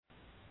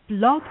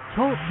Blog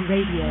Talk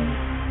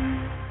Radio.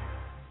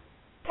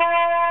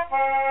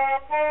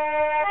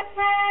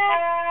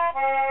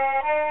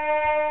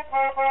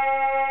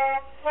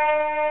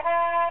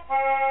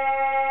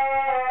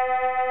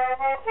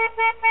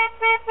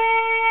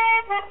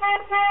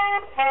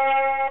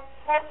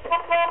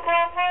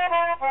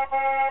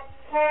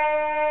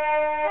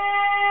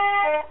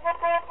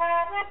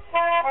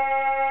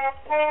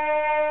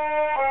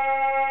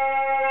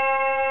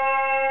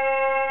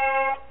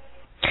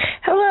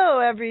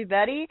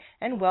 Everybody,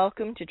 and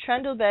welcome to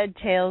Trundlebed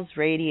Tales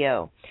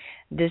Radio.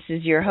 This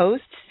is your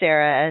host,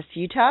 Sarah S.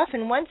 Uthoff,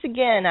 and once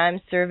again, I'm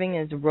serving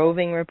as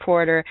roving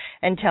reporter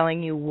and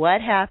telling you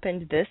what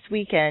happened this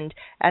weekend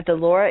at the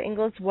Laura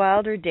Ingalls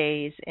Wilder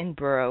Days in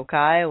Burr Oak,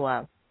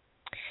 Iowa.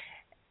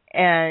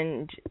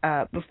 And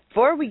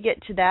before we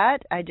get to that,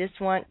 I just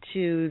want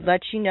to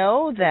let you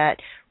know that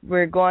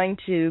we're going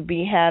to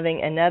be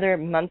having another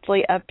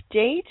monthly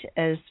update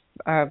as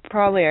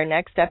probably our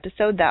next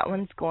episode. That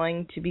one's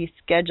going to be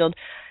scheduled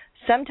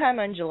sometime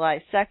on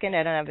July 2nd.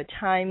 I don't have a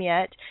time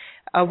yet.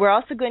 We're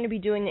also going to be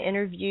doing the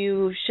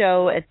interview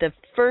show at the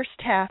first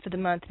half of the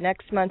month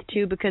next month,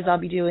 too, because I'll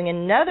be doing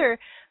another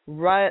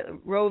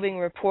roving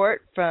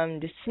report from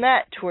De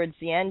Smet towards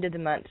the end of the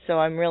month. So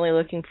I'm really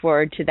looking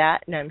forward to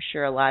that, and I'm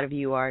sure a lot of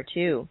you are,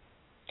 too.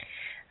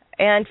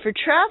 And for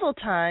travel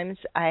times,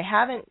 I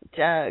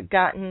haven't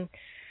gotten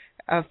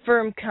a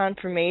firm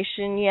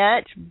confirmation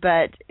yet,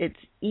 but it's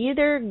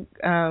either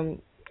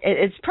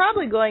it's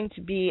probably going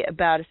to be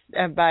about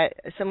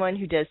someone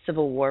who does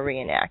Civil War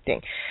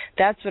reenacting.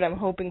 That's what I'm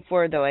hoping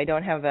for, though I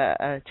don't have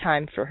a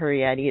time for her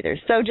yet either.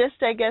 So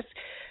just, I guess,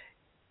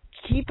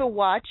 keep a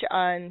watch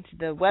on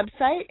the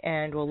website,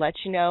 and we'll let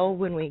you know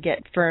when we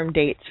get firm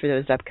dates for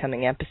those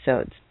upcoming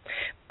episodes.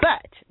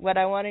 But what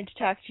I wanted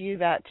to talk to you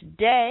about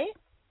today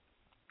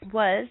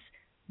was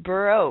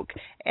Burr Oak,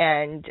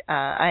 and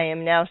I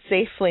am now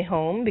safely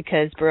home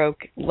because Burr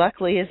Oak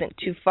luckily isn't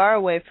too far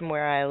away from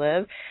where I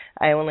live.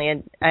 I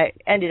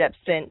ended up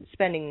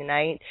spending the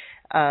night.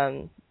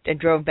 I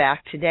drove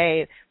back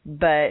today,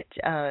 but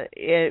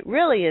it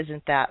really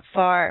isn't that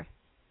far.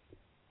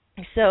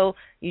 So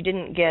you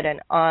didn't get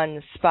an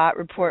on-the-spot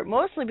report,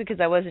 mostly because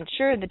I wasn't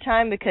sure at the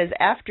time, because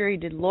after he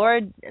did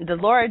the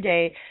Laura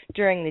Day,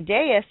 during the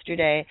day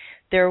yesterday,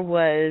 there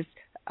was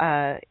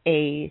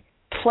a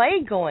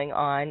play going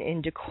on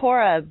in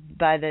Decorah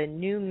by the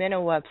New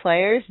Minowa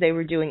Players. They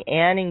were doing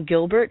Anne and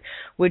Gilbert,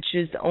 which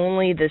is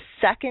only the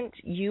second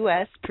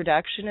U.S.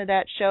 production of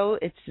that show.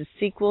 It's the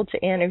sequel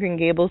to Anne of Green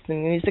Gables, the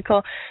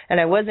musical, and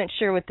I wasn't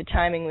sure what the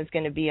timing was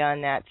going to be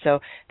on that, so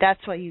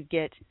that's why you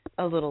get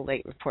a little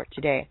late report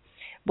today.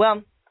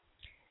 Well,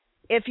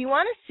 if you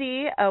want to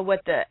see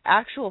what the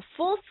actual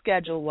full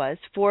schedule was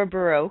for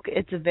Burr Oak,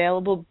 it's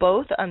available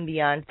both on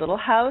Beyond Little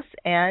House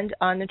and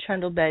on the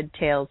Trundlebed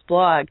Tales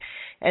blog.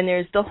 And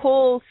there's the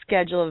whole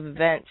schedule of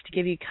events to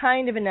give you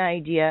kind of an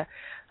idea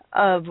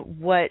of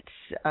what's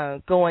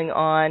going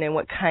on and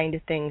what kind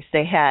of things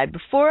they had.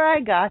 Before I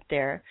got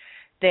there,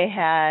 they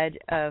had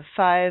a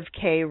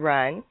 5K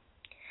run,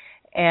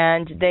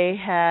 and they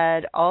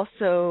had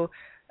also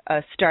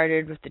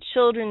started with the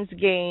children's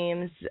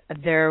games.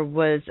 There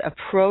was a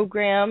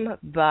program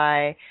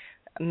by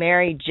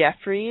Mary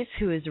Jeffries,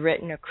 who has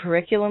written a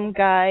curriculum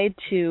guide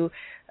to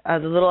the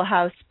Little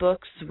House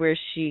books, where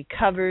she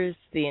covers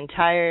the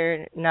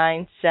entire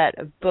 9 set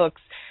of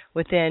books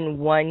within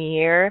 1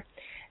 year.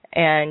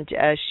 And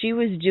she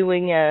was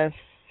doing a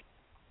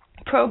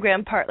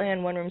program partly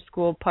on One Room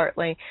School,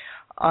 partly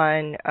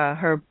on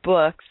her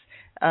books,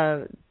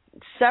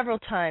 several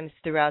times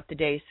throughout the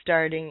day,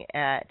 starting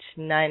at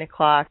 9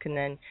 o'clock and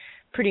then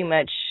pretty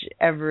much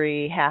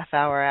every half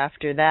hour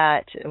after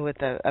that with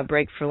a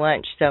break for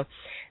lunch. So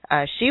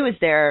she was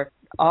there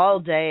all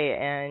day,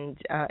 and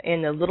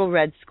in the Little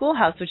Red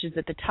Schoolhouse, which is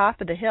at the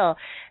top of the hill.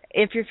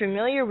 If you're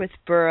familiar with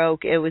Burr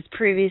Oak, it was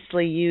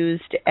previously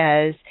used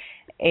as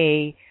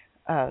a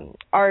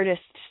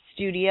artist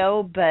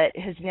studio, but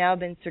has now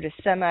been sort of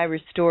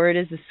semi-restored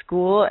as a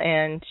school,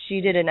 and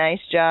she did a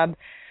nice job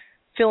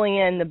filling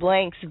in the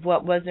blanks of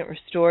what wasn't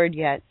restored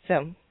yet.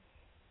 So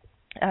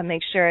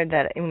make sure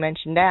that I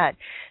mention that.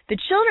 The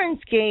children's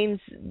games,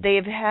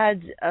 they've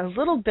had a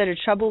little bit of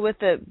trouble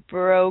with at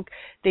Burr Oak.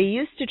 They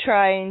used to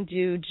try and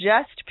do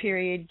just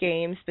period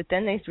games, but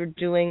then they were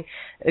doing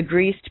a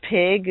greased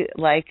pig,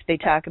 like they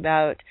talk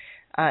about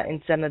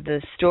in some of the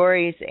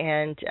stories,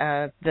 and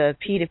the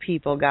PETA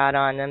people got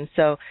on them.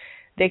 So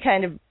they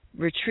kind of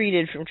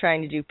retreated from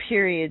trying to do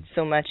periods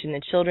so much in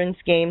the children's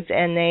games,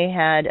 and they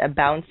had a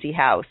bouncy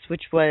house,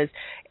 which was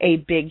a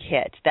big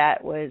hit.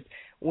 That was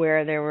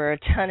where there were a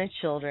ton of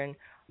children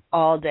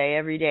all day,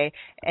 every day.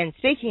 And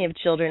speaking of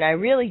children, I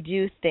really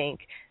do think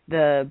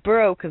the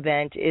Burr Oak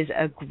event is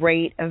a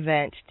great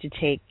event to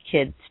take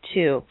kids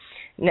to.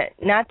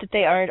 Not that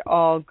they aren't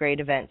all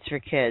great events for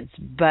kids,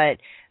 but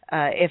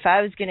if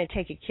I was going to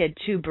take a kid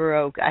to Burr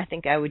Oak, I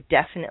think I would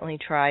definitely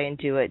try and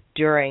do it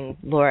during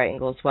Laura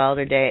Ingalls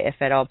Wilder Day, if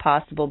at all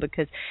possible,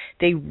 because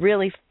they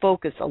really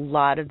focus a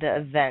lot of the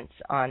events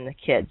on the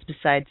kids.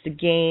 Besides the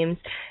games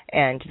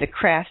and the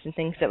crafts and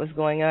things that was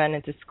going on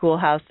at the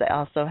schoolhouse, they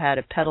also had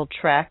a pedal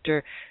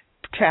tractor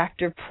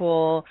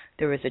pull.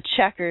 There was a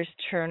checkers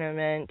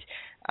tournament.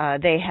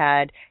 They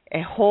had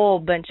a whole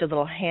bunch of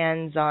little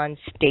hands-on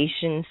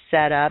stations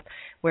set up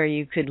where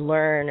you could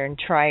learn and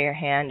try your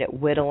hand at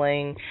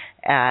whittling,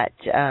 at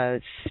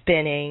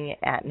spinning,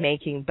 at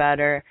making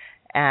butter,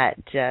 at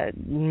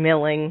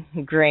milling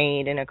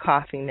grain in a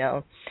coffee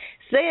mill.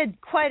 So they had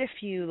quite a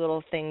few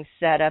little things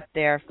set up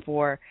there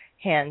for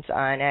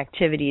hands-on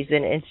activities,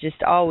 and it's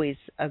just always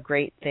a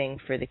great thing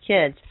for the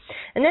kids.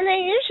 And then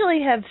they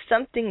usually have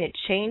something that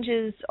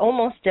changes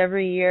almost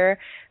every year.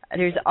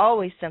 There's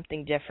always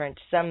something different,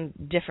 some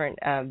different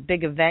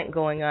big event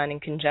going on in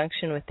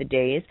conjunction with the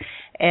days.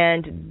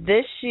 And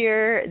this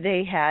year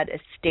they had a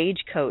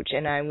stagecoach,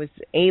 and I was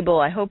able,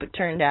 I hope it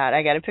turned out,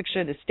 I got a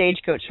picture of the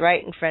stagecoach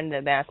right in front of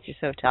the Masters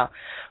Hotel,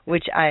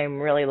 which I am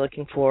really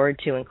looking forward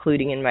to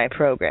including in my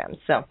program.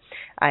 So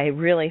I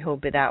really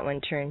hope that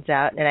one turns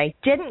out. And I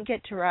didn't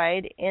get to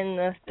ride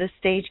in the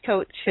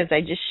stagecoach because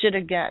I just should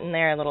have gotten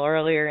there a little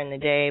earlier in the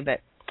day, but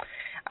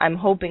I'm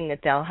hoping that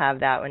they'll have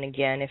that one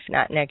again, if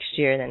not next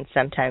year, then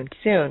sometime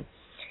soon.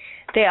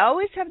 They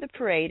always have the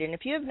parade, and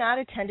if you have not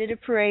attended a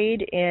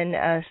parade in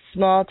a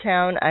small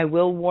town, I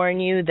will warn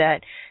you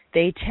that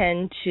they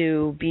tend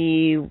to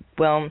be,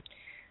 well,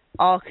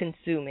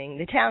 all-consuming.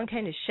 The town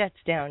kind of shuts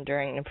down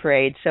during the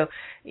parade, so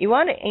you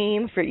want to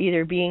aim for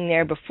either being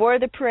there before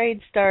the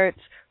parade starts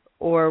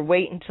or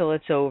wait until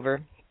it's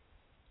over,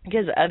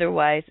 because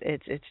otherwise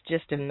it's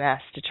just a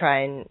mess to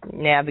try and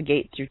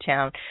navigate through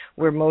town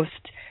where most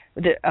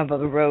of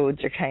the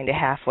roads are kind of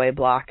halfway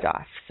blocked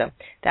off. So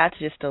that's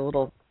just a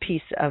little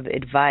piece of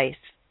advice.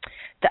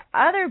 The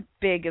other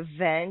big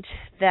event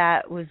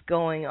that was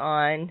going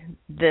on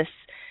this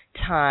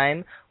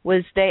time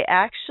was they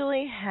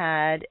actually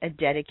had a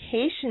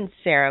dedication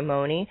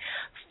ceremony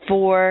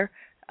for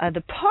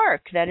the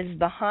park that is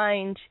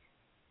behind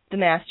the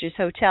Masters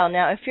Hotel.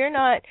 Now, if you're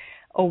not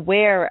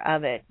aware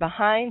of it,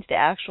 behind the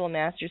actual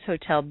Masters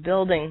Hotel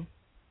building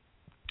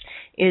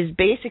is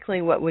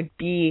basically what would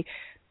be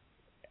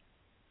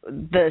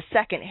the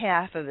second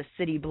half of a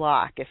city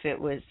block, if it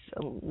was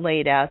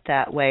laid out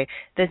that way,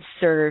 that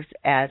serves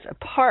as a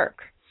park.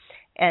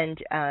 And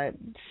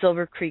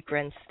Silver Creek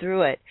runs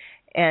through it.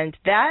 And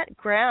that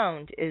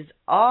ground is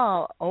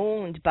all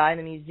owned by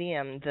the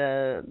museum.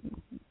 The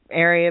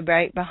area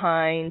right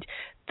behind,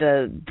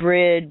 the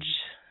bridge,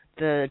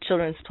 the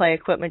children's play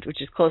equipment,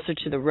 which is closer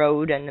to the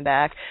road in the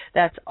back,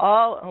 that's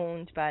all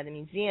owned by the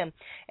museum.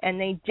 And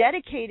they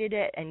dedicated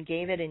it and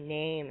gave it a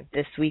name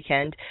this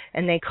weekend,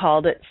 and they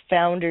called it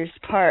Founders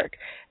Park.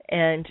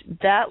 And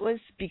that was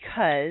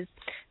because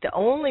the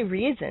only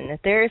reason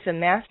that there is a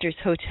Masters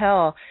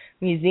Hotel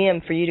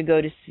museum for you to go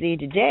to see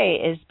today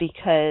is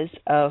because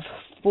of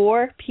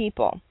 4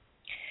 people.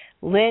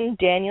 Lynn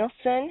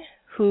Danielson,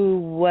 who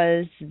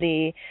was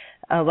the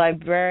a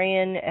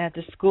librarian at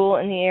the school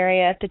in the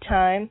area at the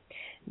time,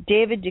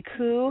 David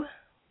DeCou,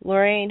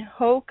 Lorraine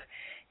Hoke,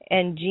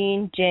 and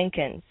Jean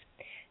Jenkins.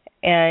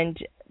 And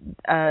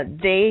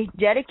they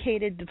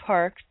dedicated the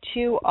park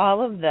to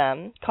all of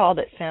them, called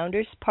it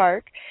Founders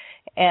Park,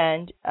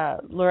 and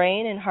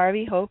Lorraine and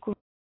Harvey Hoke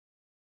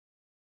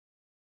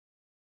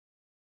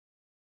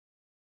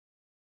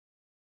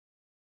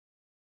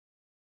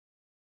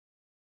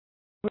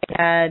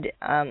had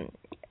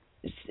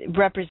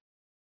represented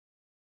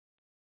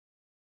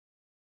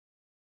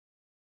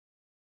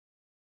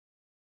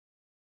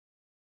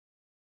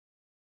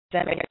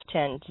that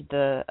attend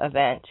the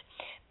event.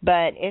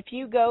 But if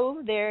you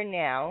go there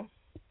now,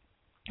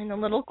 in the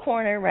little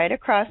corner right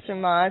across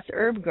from Ma's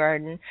Herb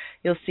Garden,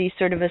 you'll see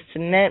sort of a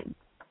cement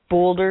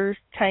boulder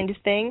kind of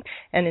thing,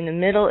 and in the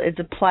middle is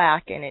a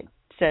plaque, and it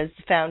says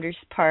Founders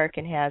Park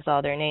and has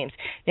all their names.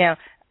 Now,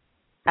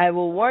 I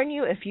will warn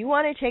you, if you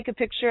want to take a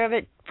picture of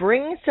it,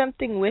 bring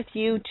something with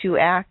you to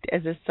act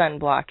as a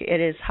sunblock.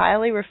 It is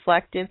highly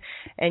reflective,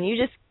 and you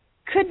just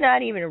could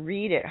not even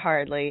read it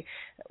hardly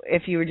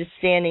if you were just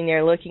standing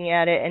there looking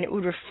at it, and it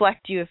would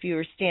reflect you if you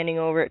were standing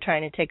over it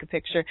trying to take a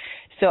picture.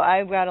 So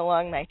I got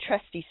along my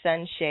trusty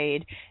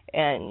sunshade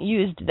and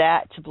used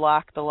that to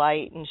block the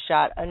light and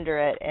shot under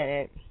it, and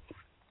it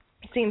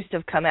seems to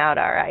have come out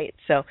all right.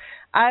 So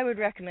I would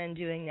recommend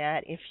doing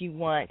that if you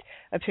want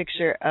a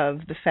picture of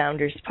the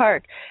Founders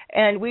Park.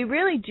 And we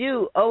really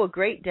do owe a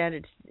great debt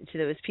to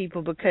those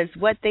people, because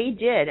what they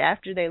did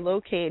after they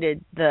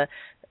located the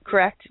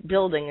correct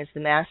building as the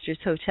Masters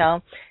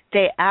Hotel,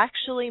 they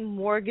actually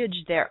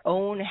mortgaged their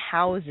own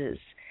houses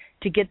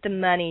to get the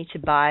money to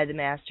buy the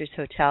Masters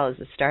Hotel as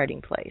a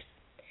starting place.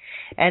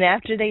 And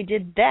after they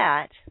did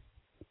that,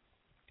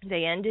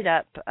 they ended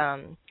up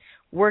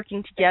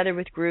working together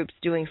with groups,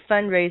 doing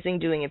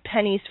fundraising, doing a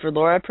Pennies for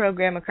Laura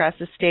program across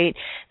the state.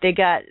 They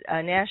got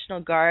a National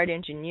Guard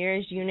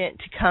Engineers unit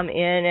to come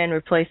in and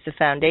replace the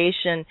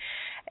foundation.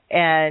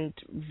 and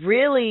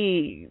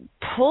really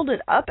pulled it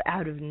up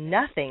out of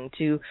nothing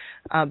to,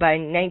 by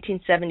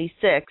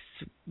 1976,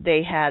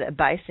 they had a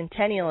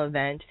bicentennial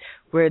event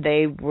where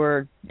they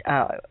were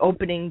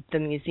opening the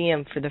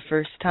museum for the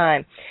first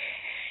time.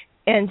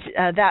 And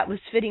that was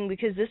fitting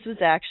because this was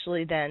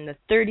actually then the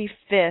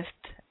 35th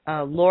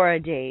Laura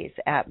Days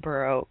at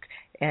Burr Oak.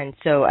 And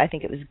so I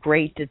think it was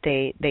great that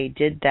they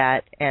did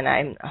that. And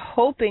I'm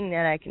hoping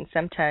that I can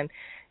sometime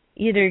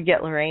either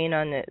get Lorraine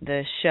on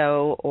the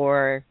show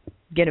or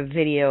get a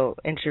video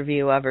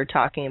interview of her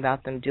talking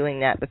about them doing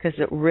that, because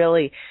it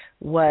really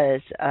was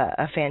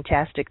a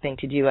fantastic thing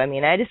to do. I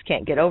mean, I just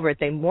can't get over it.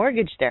 They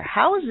mortgaged their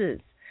houses.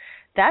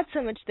 That's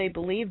how much they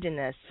believed in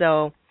this.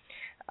 So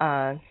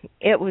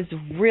it was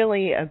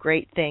really a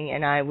great thing,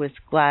 and I was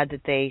glad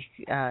that they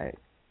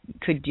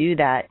could do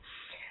that.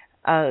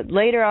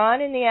 Later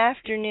on in the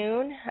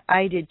afternoon,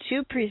 I did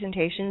 2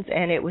 presentations,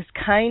 and it was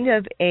kind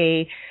of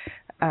a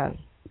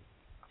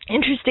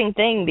interesting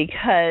thing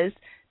because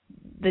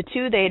the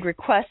 2 they had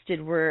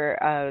requested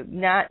were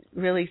not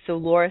really so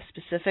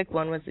Laura-specific.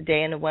 One was A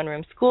Day in a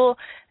One-Room School,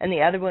 and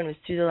the other one was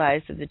Through the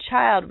Lives of the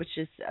Child, which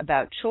is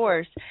about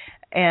chores.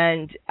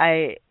 And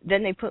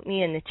then they put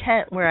me in the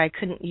tent where I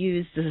couldn't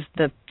use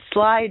the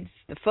slides,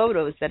 the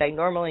photos that I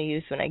normally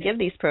use when I give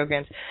these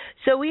programs.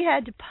 So we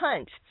had to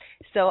punt.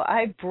 So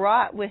I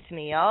brought with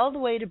me all the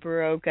way to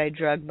Burr Oak. I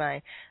drug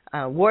my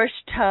wash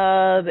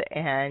tub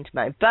and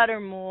my butter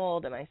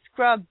mold and my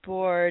scrub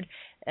board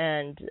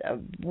and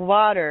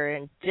water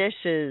and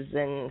dishes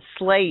and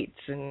slates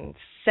and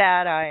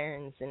sat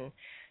irons and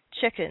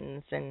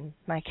chickens and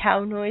my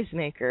cow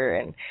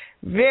noisemaker and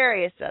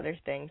various other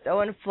things. Oh,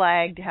 and a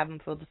flag to have them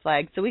pull the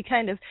flag. So we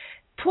kind of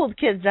pulled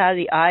kids out of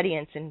the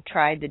audience and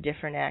tried the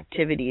different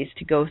activities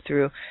to go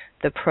through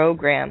the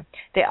program.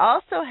 They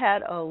also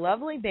had a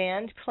lovely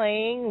band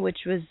playing, which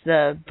was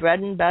the Bread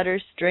and Butter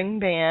String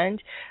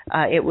Band.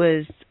 It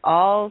was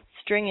all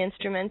string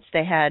instruments.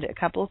 They had a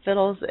couple of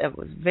fiddles. It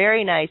was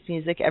very nice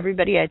music.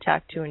 Everybody I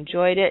talked to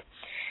enjoyed it.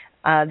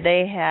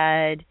 They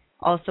had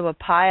also a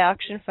pie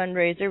auction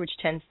fundraiser, which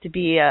tends to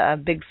be a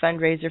big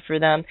fundraiser for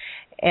them,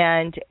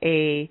 and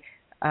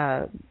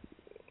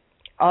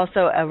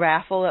also a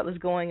raffle that was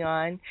going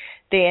on.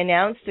 They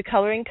announced the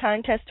coloring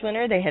contest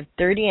winner. They had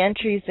 30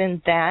 entries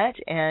in that,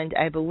 and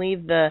I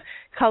believe the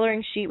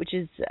coloring sheet, which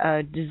is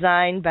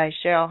designed by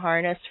Cheryl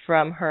Harness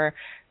from her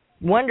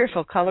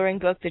wonderful coloring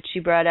book that she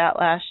brought out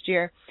last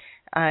year,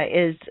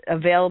 is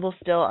available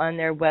still on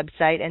their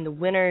website, and the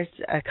winner's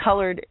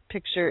colored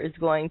picture is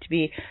going to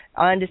be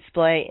on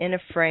display in a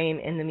frame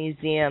in the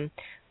museum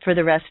for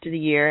the rest of the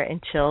year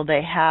until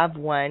they have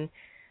one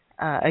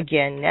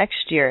again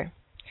next year.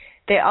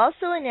 They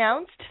also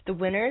announced the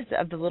winners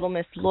of the Little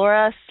Miss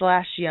Laura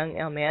 / Young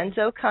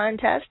Almanzo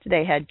contest.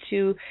 They had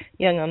 2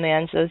 Young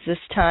Almanzos this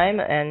time,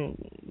 and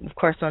of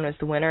course one was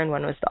the winner and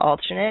one was the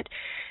alternate.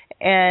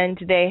 And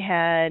they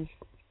had,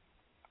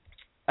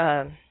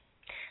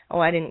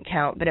 I didn't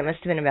count, but it must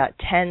have been about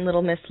 10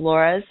 Little Miss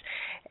Lauras.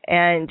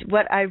 And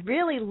what I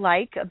really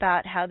like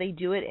about how they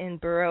do it in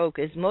Burr Oak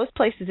is most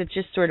places it's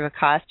just sort of a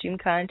costume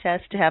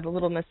contest to have a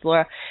Little Miss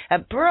Laura.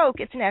 At Burr Oak,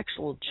 it's an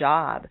actual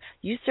job.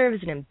 You serve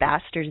as an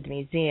ambassador to the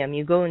museum.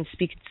 You go and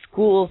speak at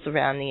schools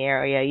around the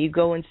area. You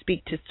go and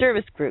speak to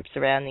service groups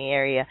around the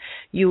area.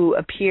 You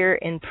appear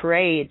in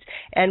parades.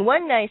 And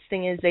one nice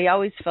thing is they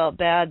always felt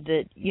bad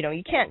that,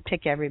 you can't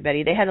pick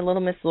everybody. They had a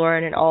Little Miss Laura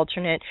and an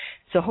alternate,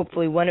 so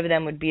hopefully one of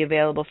them would be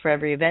available for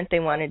every event they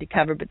wanted to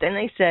cover. But then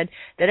they said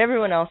that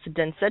everyone else had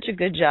done such a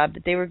good job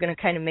that they were going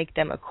to kind of make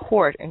them a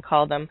court and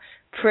call them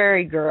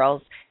Prairie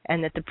Girls,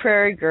 and that the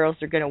Prairie Girls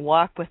are going to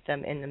walk with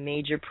them in the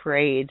major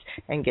parades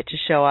and get to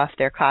show off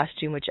their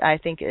costume, which I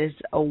think is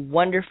a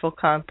wonderful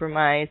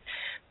compromise.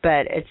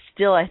 But it's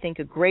still, I think,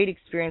 a great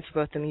experience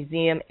for both the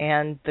museum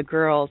and the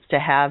girls to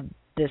have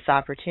this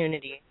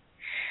opportunity.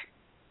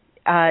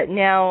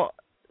 Now,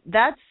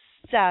 that's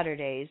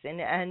Saturdays,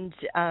 and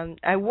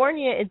I warn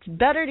you, it's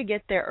better to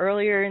get there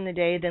earlier in the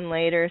day than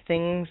later.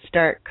 Things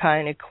start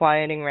kind of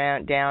quieting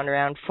down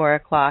around 4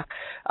 o'clock,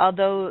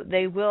 although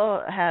they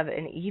will have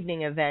an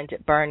evening event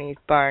at Barney's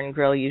Bar and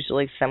Grill,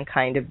 usually some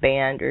kind of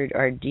band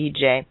or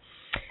DJ.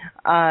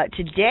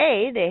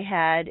 Today they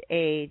had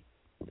a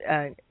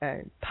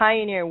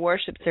Pioneer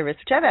worship service,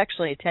 which I've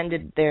actually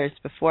attended theirs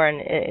before,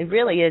 and it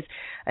really is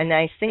a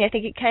nice thing. I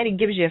think it kind of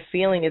gives you a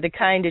feeling of the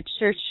kind of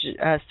church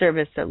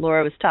service that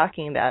Laura was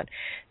talking about.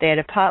 They had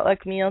a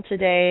potluck meal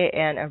today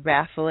and a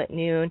raffle at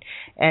noon,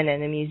 and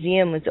then the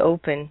museum was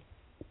open.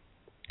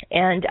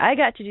 And I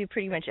got to do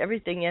pretty much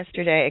everything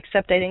yesterday,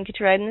 except I didn't get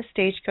to ride in the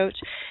stagecoach,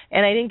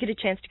 and I didn't get a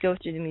chance to go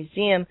through the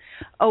museum,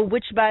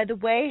 which, by the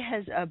way,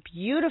 has a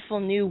beautiful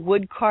new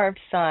wood-carved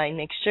sign.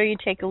 Make sure you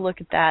take a look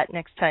at that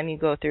next time you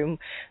go through.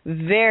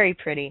 Very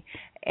pretty,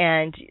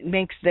 and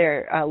makes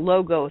their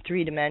logo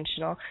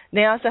three-dimensional.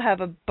 They also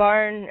have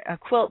a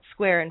quilt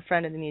square in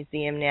front of the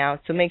museum now,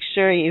 so make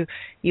sure you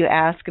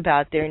ask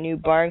about their new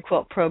barn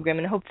quilt program,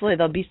 and hopefully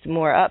there'll be some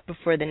more up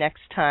before the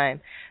next time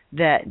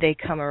that they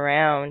come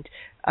around.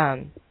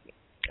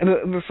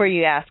 before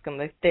you ask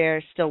them if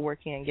they're still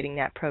working on getting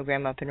that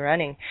program up and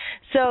running.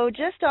 So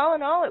just all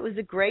in all, it was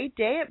a great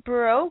day at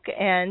Burr Oak,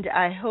 and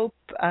I hope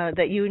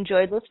that you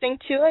enjoyed listening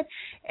to it.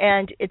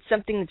 And it's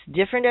something that's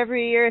different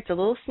every year. It's a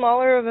little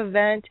smaller of an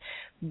event,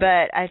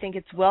 but I think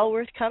it's well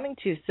worth coming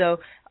to. So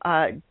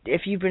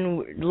if you've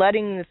been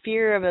letting the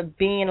fear of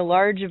being in a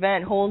large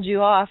event hold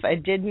you off,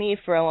 it did me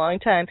for a long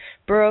time,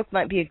 Burr Oak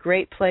might be a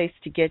great place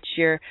to get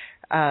your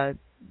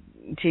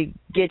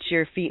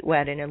feet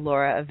wet in a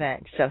Laura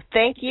event. So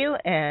thank you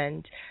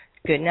and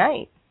good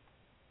night.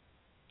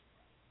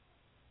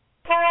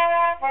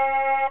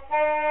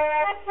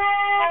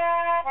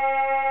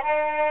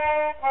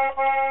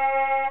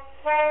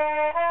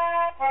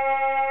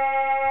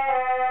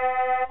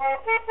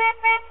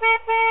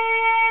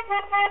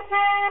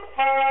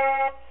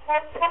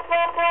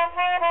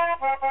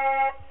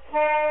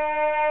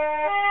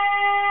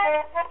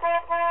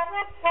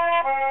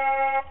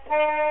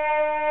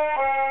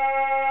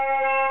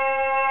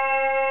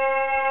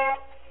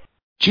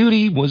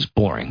 Judy was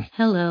boring.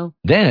 Hello.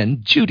 Then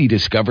Judy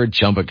discovered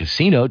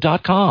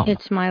ChumbaCasino.com.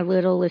 It's my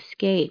little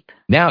escape.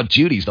 Now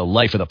Judy's the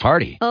life of the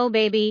party. Oh,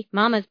 baby,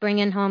 mama's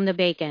bringing home the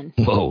bacon.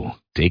 Whoa,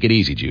 take it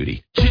easy,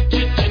 Judy.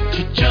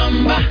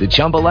 The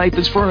Chumba life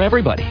is for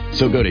everybody.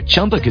 So go to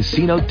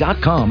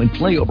ChumbaCasino.com and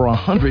play over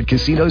 100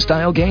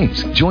 casino-style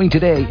games. Join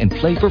today and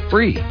play for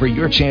free for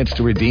your chance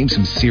to redeem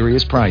some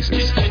serious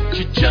prizes.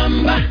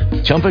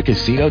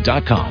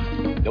 ChumbaCasino.com.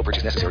 No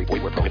purchase necessary.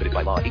 Void where prohibited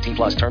by law.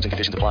 18+ terms and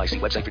conditions apply. See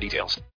website for details.